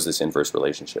which shows this inverse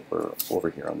relationship over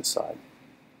here on the side.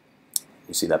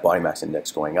 You see that body mass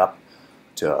index going up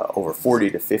to over 40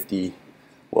 to 50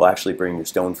 will actually bring your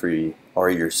stone-free or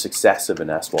your success of an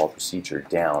S-wall procedure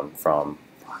down from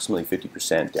approximately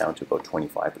 50% down to about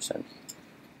 25%.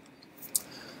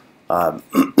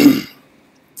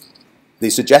 They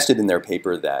suggested in their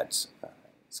paper that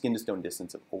skin-to-stone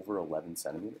distance of over 11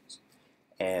 centimeters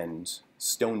and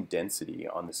stone density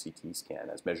on the CT scan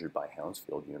as measured by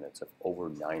Hounsfield units of over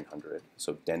 900,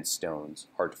 so dense stones,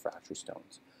 hard to fracture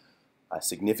stones,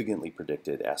 significantly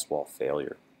predicted S-wall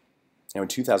failure. Now in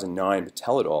 2009,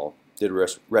 Patel et al. Did a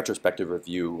retrospective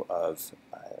review of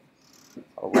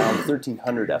around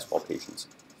 1,300 S-wall patients.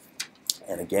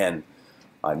 And again,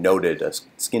 noted a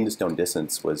skin-to-stone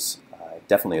distance was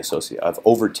definitely associated, of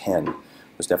over 10,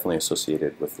 was definitely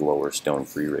associated with lower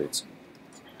stone-free rates.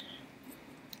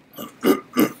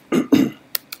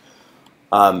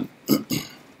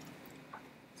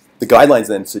 The guidelines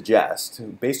then suggest,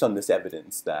 based on this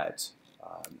evidence, that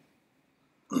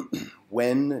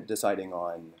when deciding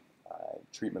on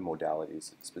treatment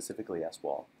modalities, specifically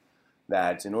S-wall,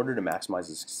 that in order to maximize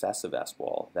the success of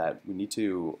S-wall, that we need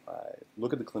to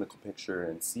look at the clinical picture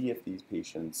and see if these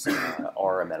patients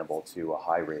are amenable to a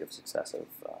high rate of success of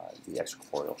the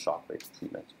extracorporeal shockwave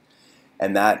treatment,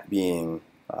 and that being,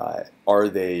 are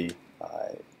they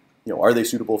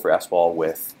suitable for S-wall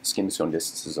with skin-to-stone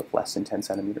distances of less than 10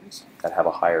 centimeters that have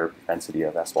a higher propensity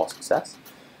of S-wall success?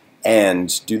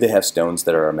 And do they have stones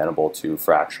that are amenable to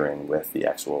fracturing with the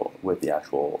actual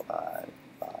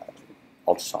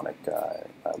ultrasonic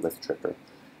lithotripter,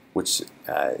 which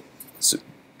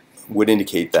would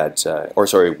indicate that,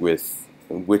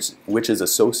 which is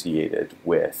associated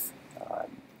with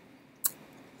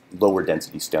lower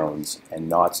density stones and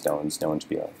not stones known to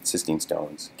be cysteine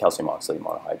stones, calcium oxalate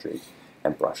monohydrate,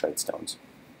 and brushite stones.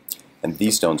 And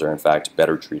these stones are in fact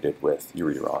better treated with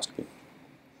ureteroscopy.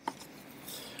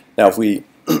 Now, if we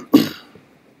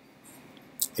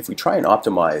try and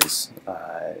optimize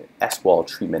S-wall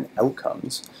treatment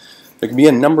outcomes, there can be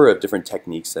a number of different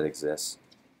techniques that exist,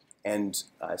 and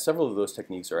several of those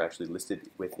techniques are actually listed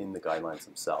within the guidelines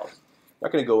themselves. I'm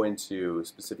not going to go into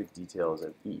specific details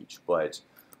of each, but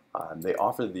they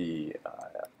offer the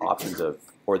options of,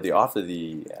 or they offer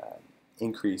the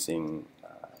increasing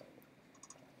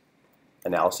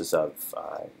analysis of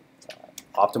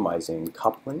optimizing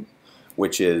coupling,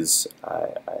 which is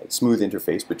a smooth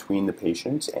interface between the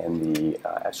patient and the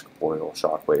extracorporeal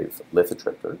shockwave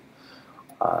lithotripter.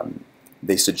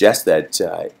 They suggest that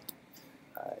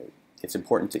it's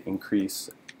important to increase,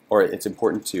 or it's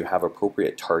important to have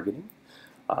appropriate targeting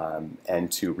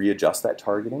and to readjust that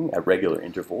targeting at regular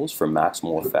intervals for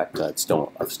maximal effect of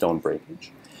stone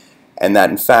breakage. And that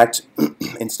in fact,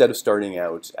 instead of starting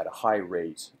out at a high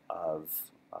rate of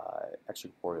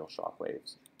extracorporeal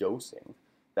shockwaves dosing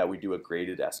that we do a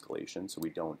graded escalation so we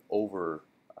don't over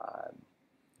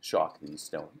shock these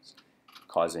stones,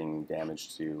 causing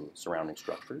damage to surrounding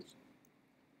structures,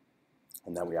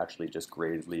 and that we actually just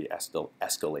gradedly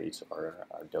escalate our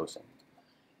dosing.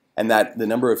 And that the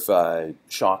number of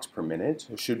shocks per minute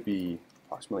should be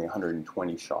approximately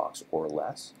 120 shocks or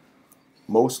less,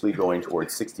 mostly going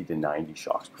towards 60 to 90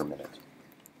 shocks per minute.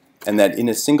 And that in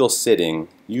a single sitting,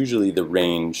 usually the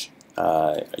range,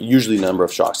 usually the number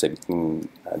of shocks that you can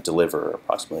deliver are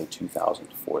approximately 2,000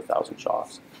 to 4,000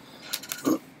 shocks.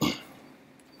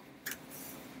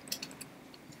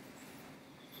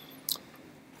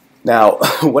 Now,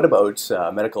 what about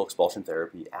medical expulsion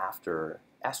therapy after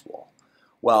S-wall?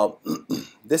 Well,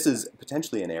 this is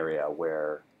potentially an area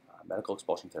where medical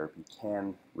expulsion therapy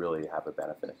can really have a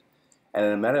benefit. And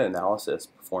in a meta-analysis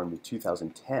performed in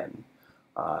 2010,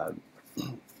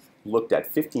 looked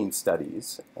at 15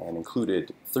 studies and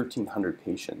included 1,300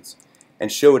 patients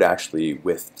and showed actually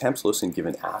with tamsulosin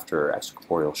given after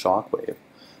extracorporeal shockwave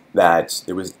that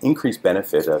there was increased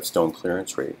benefit of stone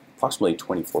clearance rate, approximately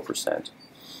 24%.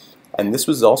 And this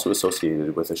was also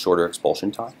associated with a shorter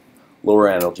expulsion time, lower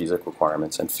analgesic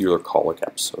requirements, and fewer colic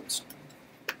episodes.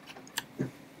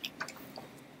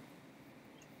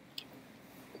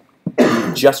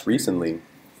 Just recently,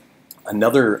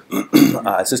 another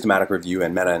systematic review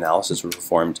and meta-analysis was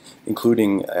performed,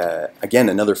 including, again,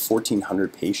 another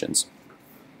 1,400 patients.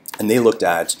 And they looked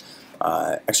at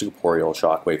extracorporeal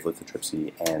shockwave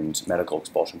lithotripsy and medical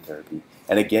expulsion therapy,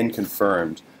 and again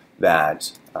confirmed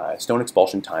that stone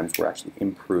expulsion times were actually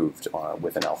improved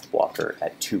with an alpha blocker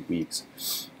at 2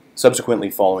 weeks. Subsequently,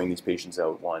 following these patients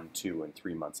out 1, 2, and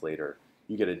 3 months later,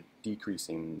 you get a decrease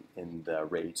in the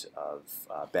rate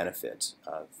of benefit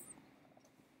of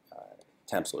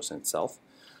tamsulosin itself,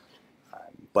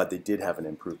 but they did have an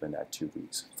improvement at 2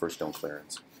 weeks for stone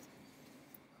clearance.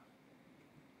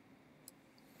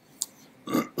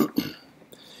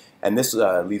 And this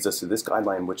leads us to this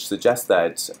guideline, which suggests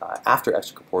that after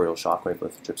extracorporeal shockwave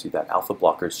lithotripsy, that alpha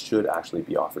blockers should actually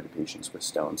be offered to patients with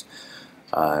stones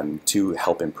to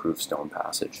help improve stone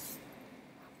passage.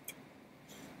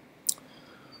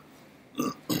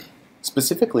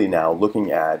 Specifically now,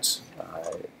 looking at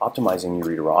optimizing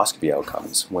ureteroscopy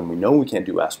outcomes when we know we can't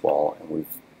do S-wall and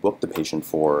we've booked the patient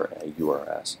for a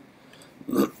URS.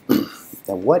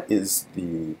 And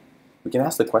we can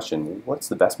ask the question, what's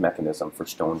the best mechanism for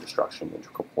stone destruction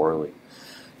intracorporeally?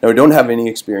 Now, we don't have any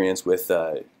experience with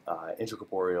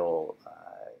intracorporeal,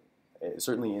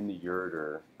 certainly in the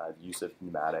ureter, the use of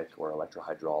pneumatic or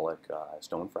electrohydraulic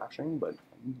stone fracturing, but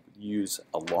we use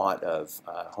a lot of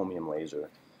holmium laser.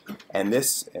 And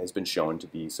this has been shown to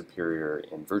be superior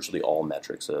in virtually all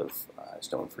metrics of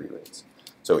stone-free rates.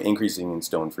 So increasing in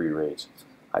stone-free rate,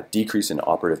 decrease in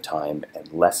operative time,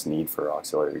 and less need for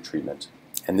auxiliary treatment.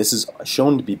 And this is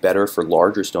shown to be better for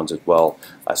larger stones as well,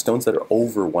 stones that are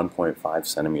over 1.5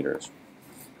 centimeters.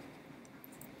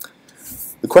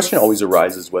 The question always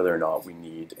arises whether or not we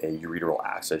need a ureteral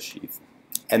access sheath.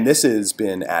 And this has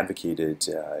been advocated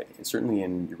certainly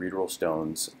in ureteral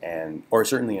stones or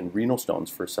certainly in renal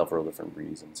stones for several different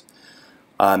reasons.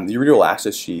 The ureteral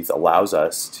access sheath allows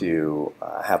us to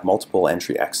have multiple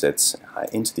entry exits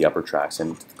into the upper tracts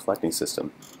and into the collecting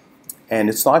system. And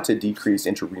it's thought to decrease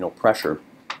intrarenal pressure,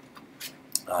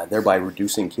 thereby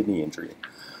reducing kidney injury.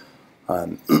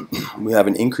 We have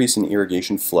an increase in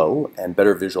irrigation flow and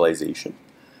better visualization.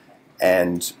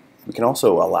 And we can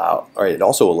also it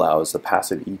also allows the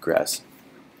passive egress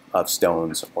of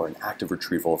stones or an active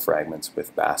retrieval of fragments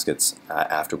with baskets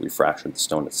after we fracture the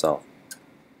stone itself.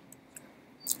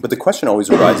 But the question always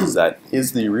arises that,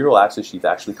 is the ureteral access sheath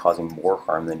actually causing more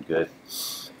harm than good?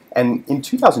 And in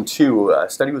 2002, a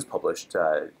study was published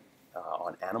on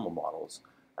animal models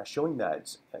showing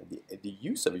that the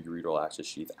use of a ureteral access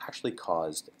sheath actually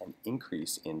caused an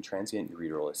increase in transient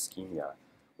ureteral ischemia,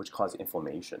 which caused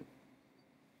inflammation,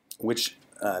 which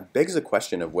begs the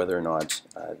question of whether or not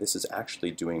this is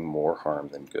actually doing more harm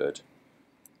than good.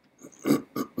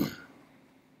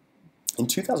 In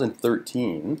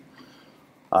 2013,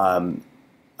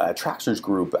 Traxler's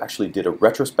group actually did a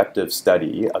retrospective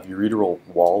study of ureteral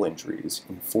wall injuries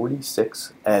in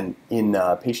 46 and in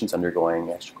patients undergoing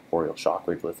extracorporeal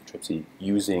shockwave lithotripsy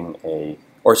using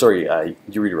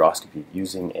ureteroscopy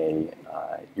using a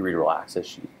ureteral access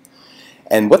sheath.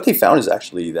 And what they found is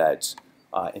actually that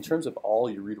in terms of all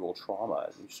ureteral trauma,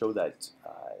 they show that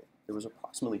there was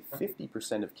approximately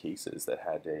 50% of cases that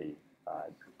had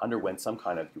underwent some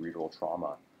kind of ureteral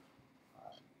trauma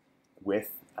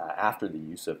after the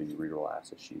use of a ureteral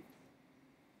access sheath.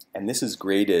 And this is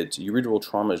graded, ureteral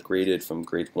trauma is graded from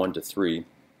grades 1 to 3.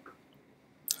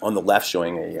 on the left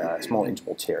showing a small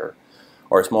intimal tear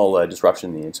or a small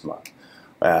disruption in the intima.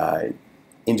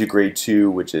 Into grade 2,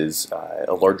 which is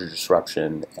a larger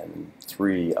disruption, and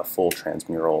 3, a full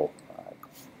transmural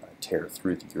tear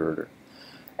through the ureter.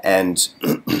 And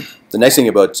the nice thing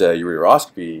about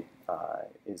ureteroscopy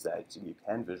is that you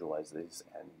can visualize this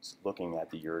and looking at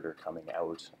the ureter coming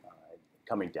out,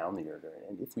 coming down the ureter.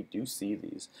 And if we do see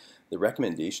these, the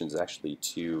recommendation is actually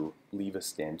to leave a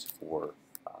stent for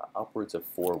upwards of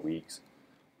 4 weeks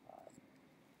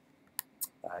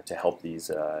to help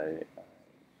these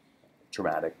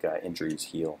traumatic injuries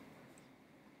heal.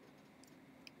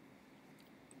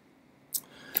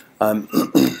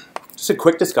 Just a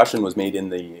quick discussion was made in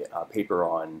the paper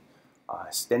on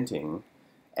stenting,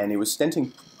 and it was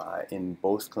stenting in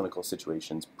both clinical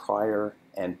situations, prior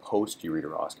and post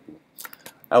ureteroscopy.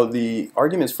 Now, the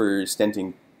arguments for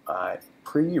stenting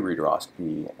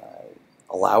pre-ureteroscopy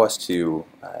allow us to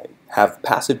have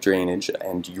passive drainage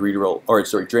and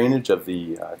drainage of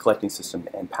the collecting system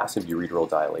and passive ureteral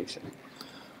dilation.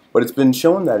 But it's been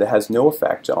shown that it has no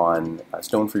effect on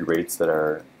stone-free rates that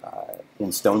are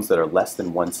in stones that are less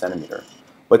than 1 centimeter,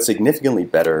 but significantly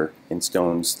better in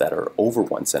stones that are over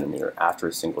 1 centimeter after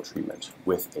a single treatment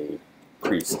with a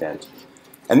pre-stent.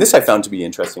 And this I found to be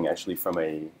interesting actually from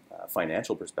a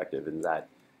financial perspective, in that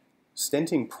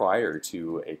stenting prior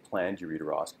to a planned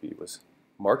ureteroscopy was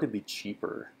markedly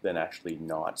cheaper than actually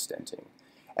not stenting.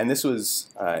 And this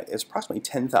was it's approximately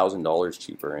 $10,000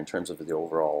 cheaper in terms of the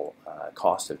overall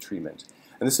cost of treatment.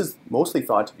 And this is mostly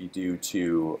thought to be due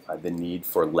to the need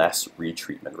for less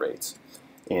retreatment rates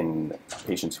in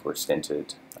patients who were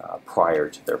stented prior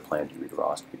to their planned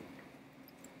ureteroscopy.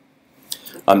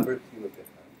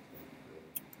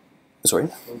 Sorry?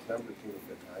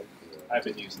 I've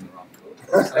been using the wrong code.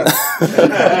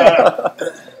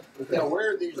 Yeah,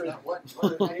 where are these? What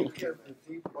country are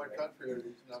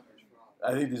these numbers from?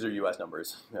 I think these are U.S.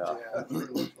 numbers. Yeah. Yeah, that's what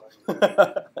it looks like.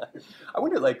 I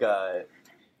wonder,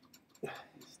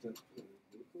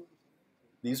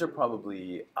 these are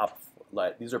probably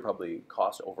these are probably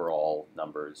cost overall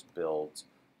numbers, builds,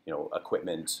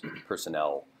 equipment,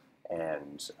 personnel,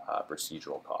 and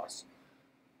procedural costs.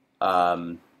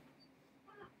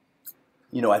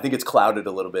 I think it's clouded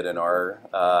a little bit in our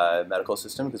medical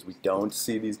system because we don't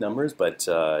see these numbers. But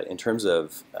in terms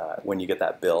of when you get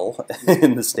that bill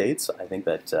in the States, I think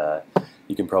that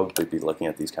you can probably be looking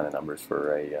at these kind of numbers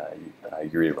for a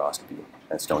ureteroscopy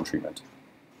and stone treatment.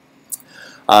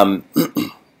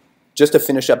 Just to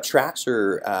finish up,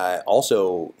 Traxer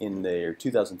also in their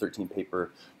 2013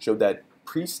 paper showed that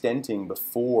pre-stenting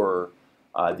before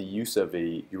the use of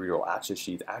a ureteral access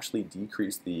sheath actually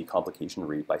decreased the complication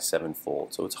rate by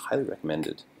 7-fold. So it's highly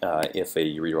recommended if a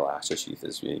ureteral access sheath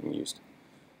is being used.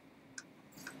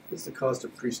 Is the cost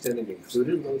of pre-stenting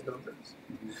included in those numbers?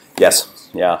 Yes.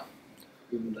 Yeah.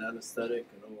 Even the anesthetic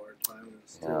and OR time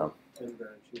is still 10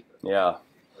 grand cheaper. Yeah.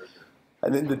 I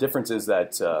think the difference is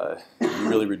that you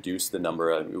really reduce the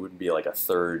number. It would be like a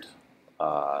third,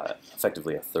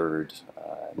 effectively a third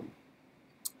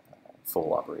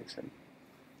full operation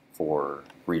for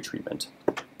retreatment,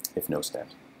 if no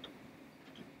stent.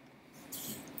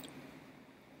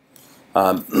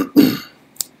 Now,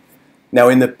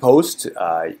 in the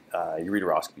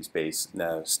post-ureteroscopy space,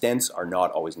 now stents are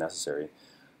not always necessary.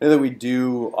 I know that we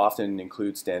do often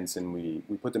include stents, and we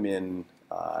put them in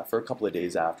for a couple of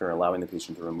days after, allowing the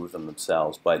patient to remove them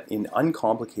themselves. But in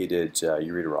uncomplicated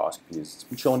ureteroscopies, it's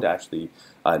been shown to actually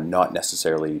not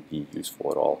necessarily be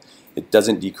useful at all. It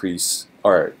doesn't decrease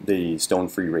the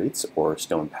stone-free rates or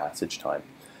stone passage time.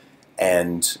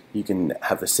 And you can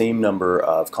have the same number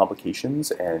of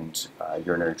complications and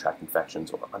urinary tract infections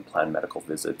or unplanned medical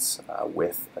visits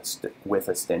with a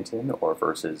stent in or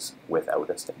versus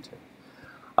without a stent in.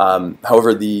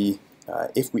 However,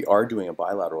 if we are doing a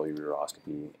bilateral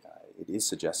ureteroscopy, it is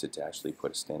suggested to actually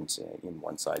put a stent in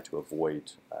one side to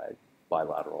avoid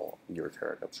bilateral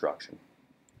ureteric obstruction.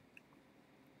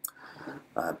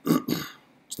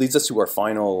 Which leads us to our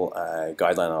final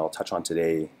guideline I'll touch on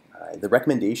today. The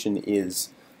recommendation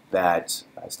is that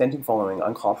stenting following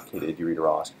uncomplicated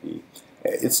ureteroscopy,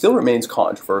 it still remains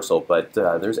controversial, but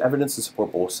there's evidence to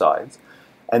support both sides,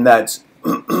 and that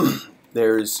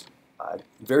there's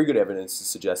very good evidence to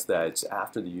suggest that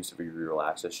after the use of a ureteral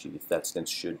access sheath, that stents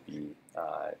should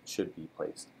be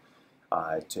placed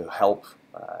to help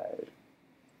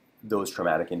those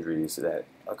traumatic injuries that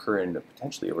occur in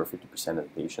potentially over 50% of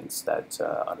the patients that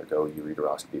undergo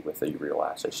ureteroscopy with a ureteral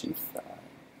access sheath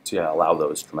to allow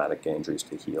those traumatic injuries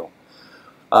to heal.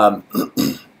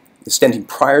 The stenting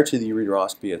prior to the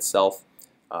ureteroscopy itself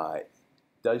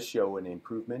does show an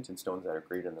improvement in stones that are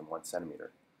greater than 1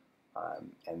 centimeter.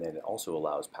 And then it also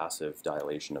allows passive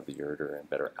dilation of the ureter and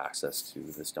better access to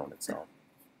the stone itself.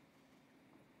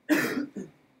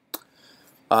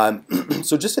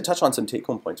 So just to touch on some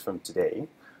take-home points from today,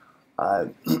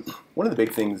 one of the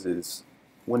big things is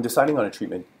when deciding on a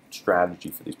treatment strategy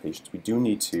for these patients, we do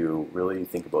need to really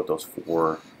think about those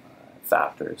four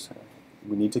factors.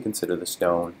 We need to consider the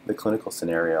stone, the clinical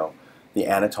scenario, the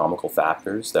anatomical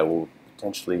factors that will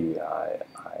potentially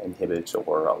inhibit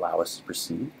or allow us to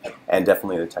proceed, and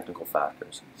definitely the technical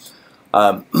factors.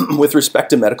 With respect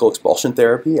to medical expulsion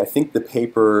therapy, I think the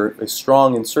paper is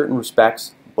strong in certain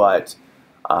respects, but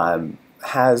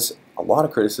has a lot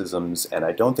of criticisms, and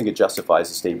I don't think it justifies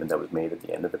the statement that was made at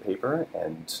the end of the paper.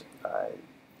 And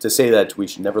to say that we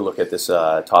should never look at this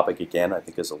topic again, I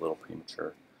think is a little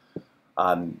premature.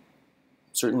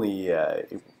 Certainly,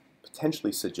 it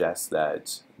potentially suggests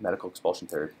that medical expulsion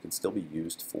therapy can still be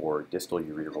used for distal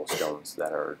ureteral stones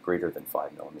that are greater than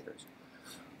 5 millimeters.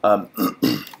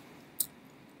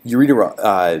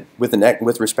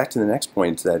 With respect to the next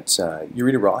point, that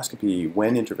ureteroscopy,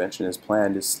 when intervention is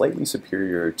planned, is slightly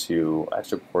superior to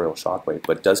extracorporeal shockwave,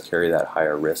 but does carry that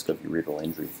higher risk of ureteral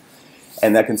injury.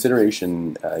 And that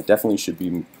consideration definitely should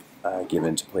be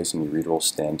given to placing a ureteral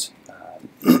stent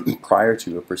prior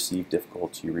to a perceived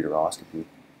difficult ureteroscopy,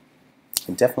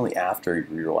 and definitely after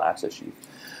ureteral access sheath,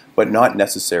 but not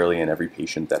necessarily in every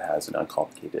patient that has an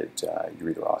uncomplicated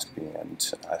ureteroscopy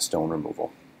and stone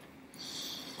removal.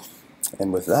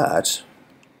 And with that,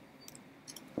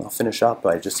 I'll finish up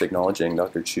by just acknowledging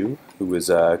Dr. Chu, who is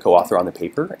a co-author on the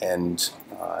paper and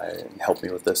helped me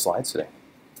with the slides today.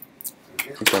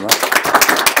 Thanks very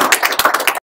much.